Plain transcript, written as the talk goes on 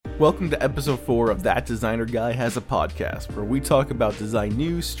Welcome to episode 4 of That Designer Guy Has a Podcast, where we talk about design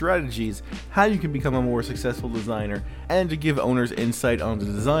news, strategies, how you can become a more successful designer, and to give owners insight on the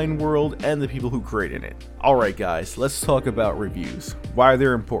design world and the people who create in it. Alright guys, let's talk about reviews, why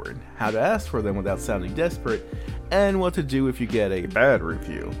they're important, how to ask for them without sounding desperate, and what to do if you get a bad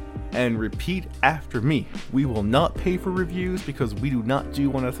review. And repeat after me, we will not pay for reviews because we do not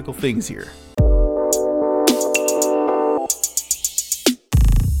do unethical things here.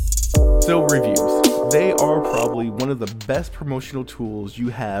 So reviews, they are probably one of the best promotional tools you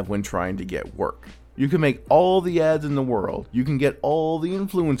have when trying to get work. You can make all the ads in the world, you can get all the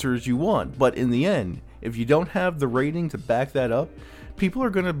influencers you want, but in the end, if you don't have the rating to back that up, people are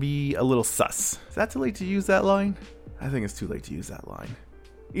going to be a little sus. Is that too late to use that line? I think it's too late to use that line.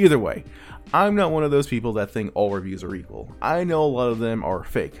 Either way, I'm not one of those people that think all reviews are equal. I know a lot of them are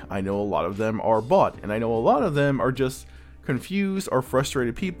fake, I know a lot of them are bought, and I know a lot of them are just confused or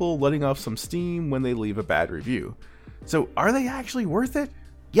frustrated people letting off some steam when they leave a bad review. So are they actually worth it?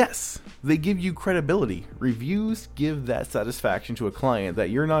 Yes, they give you credibility. Reviews give that satisfaction to a client that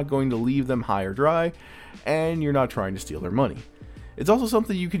you're not going to leave them high or dry, and you're not trying to steal their money. It's also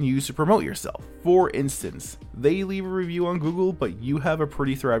something you can use to promote yourself. For instance, they leave a review on Google, but you have a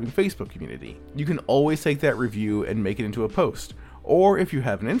pretty thriving Facebook community. You can always take that review and make it into a post. Or if you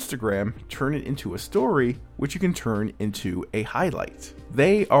have an Instagram, turn it into a story, which you can turn into a highlight.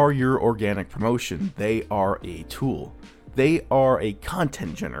 They are your organic promotion. They are a tool. They are a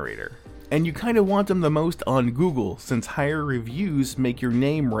content generator. And you kind of want them the most on Google, since higher reviews make your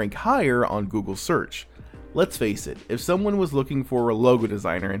name rank higher on Google search. Let's face it, if someone was looking for a logo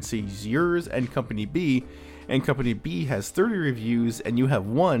designer and sees yours and Company B has 30 reviews and you have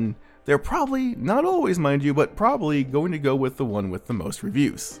one, they're probably, not always mind you, but probably going to go with the one with the most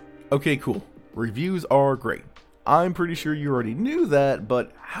reviews. Okay, cool. Reviews are great. I'm pretty sure you already knew that,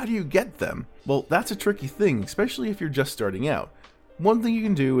 but how do you get them? Well, that's a tricky thing, especially if you're just starting out. One thing you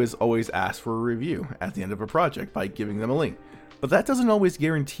can do is always ask for a review at the end of a project by giving them a link. But that doesn't always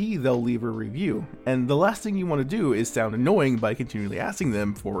guarantee they'll leave a review, and the last thing you want to do is sound annoying by continually asking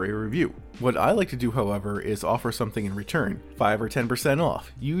them for a review. What I like to do, however, is offer something in return, 5 or 10%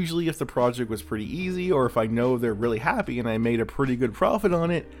 off, usually if the project was pretty easy or if I know they're really happy and I made a pretty good profit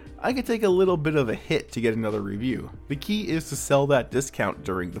on it. I could take a little bit of a hit to get another review. The key is to sell that discount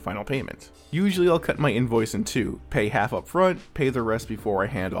during the final payment. Usually I'll cut my invoice in two, pay half up front, pay the rest before I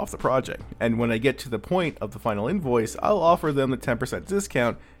hand off the project. And when I get to the point of the final invoice, I'll offer them the 10%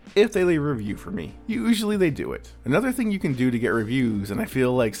 discount if they leave a review for me. Usually they do it. Another thing you can do to get reviews, and I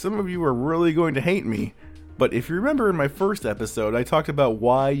feel like some of you are really going to hate me, but if you remember in my first episode, I talked about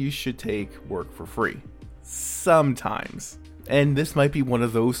why you should take work for free. Sometimes. And this might be one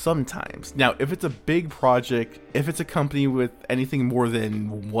of those sometimes. Now, if it's a big project, if it's a company with anything more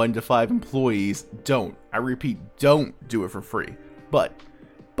than 1 to 5 employees, don't. I repeat, don't do it for free. But,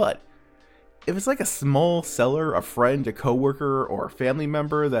 if it's like a small seller, a friend, a coworker, or a family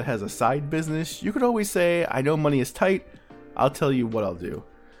member that has a side business, you could always say, I know money is tight, I'll tell you what I'll do.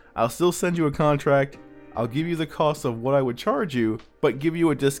 I'll still send you a contract, I'll give you the cost of what I would charge you, but give you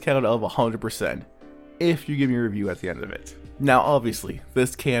a discount of 100%, if you give me a review at the end of it. Now obviously,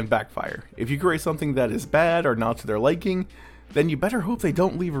 this can backfire. If you create something that is bad or not to their liking, then you better hope they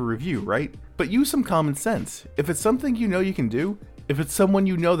don't leave a review, right? But use some common sense. If it's something you know you can do, if it's someone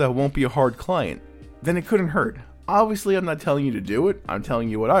you know that won't be a hard client, then it couldn't hurt. Obviously, I'm not telling you to do it, I'm telling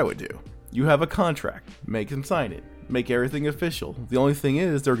you what I would do. You have a contract, make them sign it, make everything official. The only thing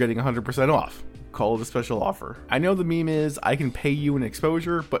is they're getting 100% off. Call it a special offer. I know the meme is, I can pay you an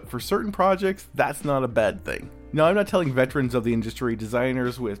exposure, but for certain projects, that's not a bad thing. Now, I'm not telling veterans of the industry,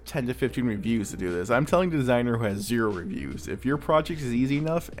 designers with 10 to 15 reviews to do this. I'm telling the designer who has 0 reviews. If your project is easy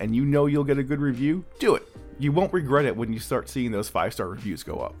enough and you know you'll get a good review, do it. You won't regret it when you start seeing those 5-star reviews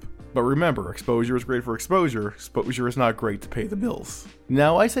go up. But remember, exposure is great for exposure. Exposure is not great to pay the bills.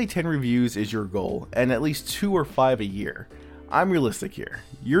 Now, I say 10 reviews is your goal, and at least 2 or 5 a year. I'm realistic here.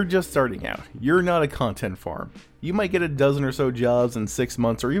 You're just starting out. You're not a content farm. You might get a dozen or so jobs in 6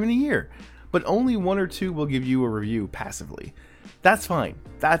 months or even a year, but only 1 or 2 will give you a review passively. That's fine.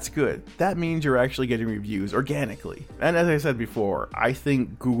 That's good. That means you're actually getting reviews organically. And as I said before, I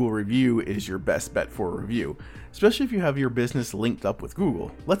think Google Review is your best bet for a review, especially if you have your business linked up with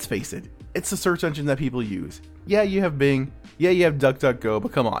Google. Let's face it, it's the search engine that people use. Yeah, you have Bing. Yeah, you have DuckDuckGo,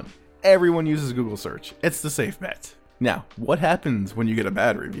 but come on. Everyone uses Google search. It's the safe bet. Now, what happens when you get a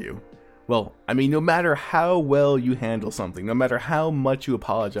bad review? Well, I mean, no matter how well you handle something, no matter how much you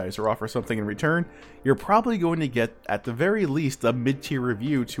apologize or offer something in return, you're probably going to get, at the very least, a mid-tier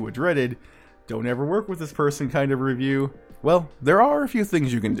review to a dreaded, don't ever work with this person kind of review. Well, there are a few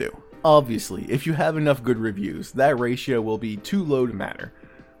things you can do. Obviously, if you have enough good reviews, that ratio will be too low to matter.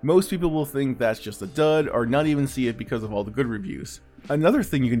 Most people will think that's just a dud or not even see it because of all the good reviews. Another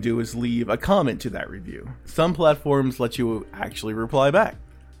thing you can do is leave a comment to that review. Some platforms let you actually reply back.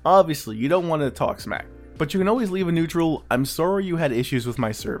 Obviously, you don't want to talk smack, but you can always leave a neutral, "I'm sorry you had issues with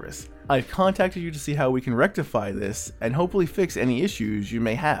my service. I've contacted you to see how we can rectify this and hopefully fix any issues you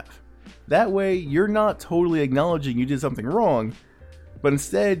may have." That way, you're not totally acknowledging you did something wrong, but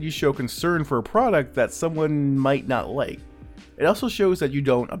instead you show concern for a product that someone might not like. It also shows that you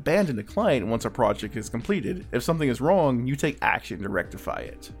don't abandon a client once a project is completed. If something is wrong, you take action to rectify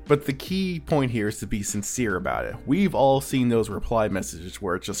it. But the key point here is to be sincere about it. We've all seen those reply messages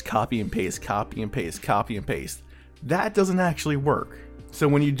where it's just copy and paste, copy and paste, copy and paste. That doesn't actually work. So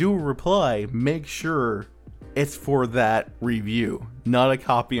when you do a reply, make sure it's for that review, not a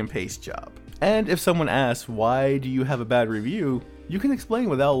copy and paste job. And if someone asks, "Why do you have a bad review?" you can explain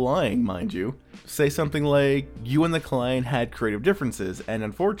without lying, mind you. Say something like, "You and the client had creative differences, and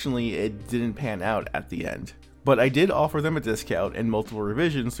unfortunately it didn't pan out at the end. But I did offer them a discount and multiple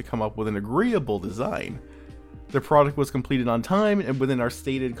revisions to come up with an agreeable design. The product was completed on time and within our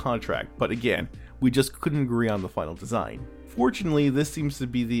stated contract, but again, we just couldn't agree on the final design." Fortunately, this seems to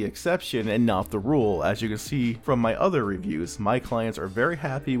be the exception and not the rule. As you can see from my other reviews, my clients are very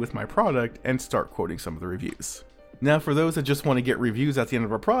happy with my product and start quoting some of the reviews. Now, for those that just want to get reviews at the end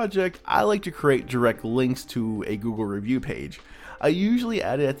of a project, I like to create direct links to a Google review page. I usually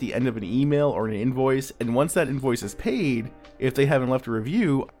add it at the end of an email or an invoice, and once that invoice is paid, if they haven't left a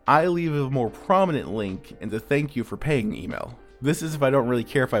review, I leave a more prominent link in the "thank you for paying" email. This is if I don't really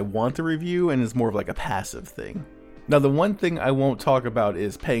care if I want the review and is more of like a passive thing. Now, the one thing I won't talk about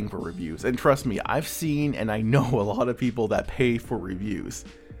is paying for reviews, and trust me, I've seen and I know a lot of people that pay for reviews.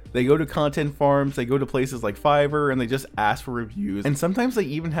 They go to content farms, they go to places like Fiverr, and they just ask for reviews, and sometimes they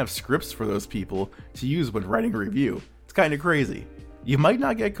even have scripts for those people to use when writing a review. It's kind of crazy. You might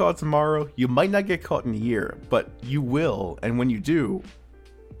not get caught tomorrow, you might not get caught in a year, but you will, and when you do,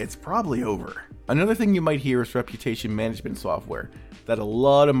 it's probably over. Another thing you might hear is reputation management software that a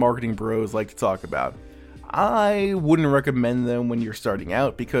lot of marketing bros like to talk about. I wouldn't recommend them when you're starting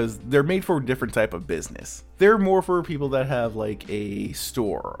out because they're made for a different type of business. They're more for people that have like a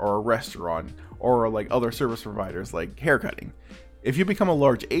store or a restaurant or like other service providers like haircutting. If you become a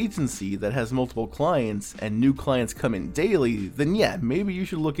large agency that has multiple clients and new clients come in daily, then yeah, maybe you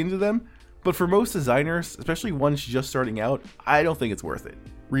should look into them. But for most designers, especially ones just starting out, I don't think it's worth it.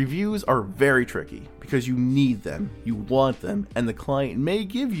 Reviews are very tricky because you need them, you want them, and the client may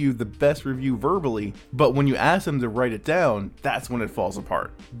give you the best review verbally, but when you ask them to write it down, that's when it falls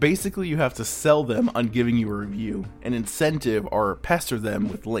apart. Basically, you have to sell them on giving you a review, an incentive, or pester them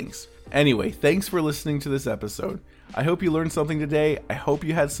with links. Anyway, thanks for listening to this episode. I hope you learned something today. I hope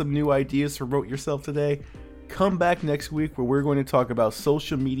you had some new ideas to promote yourself today. Come back next week where we're going to talk about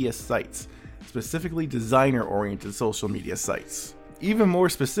social media sites, specifically designer-oriented social media sites. Even more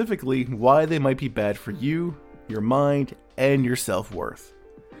specifically, why they might be bad for you, your mind, and your self-worth.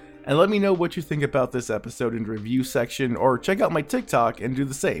 And let me know what you think about this episode in the review section, or check out my TikTok and do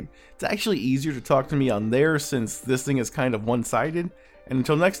the same. It's actually easier to talk to me on there since this thing is kind of one-sided. And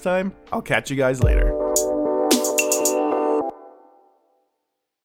until next time, I'll catch you guys later.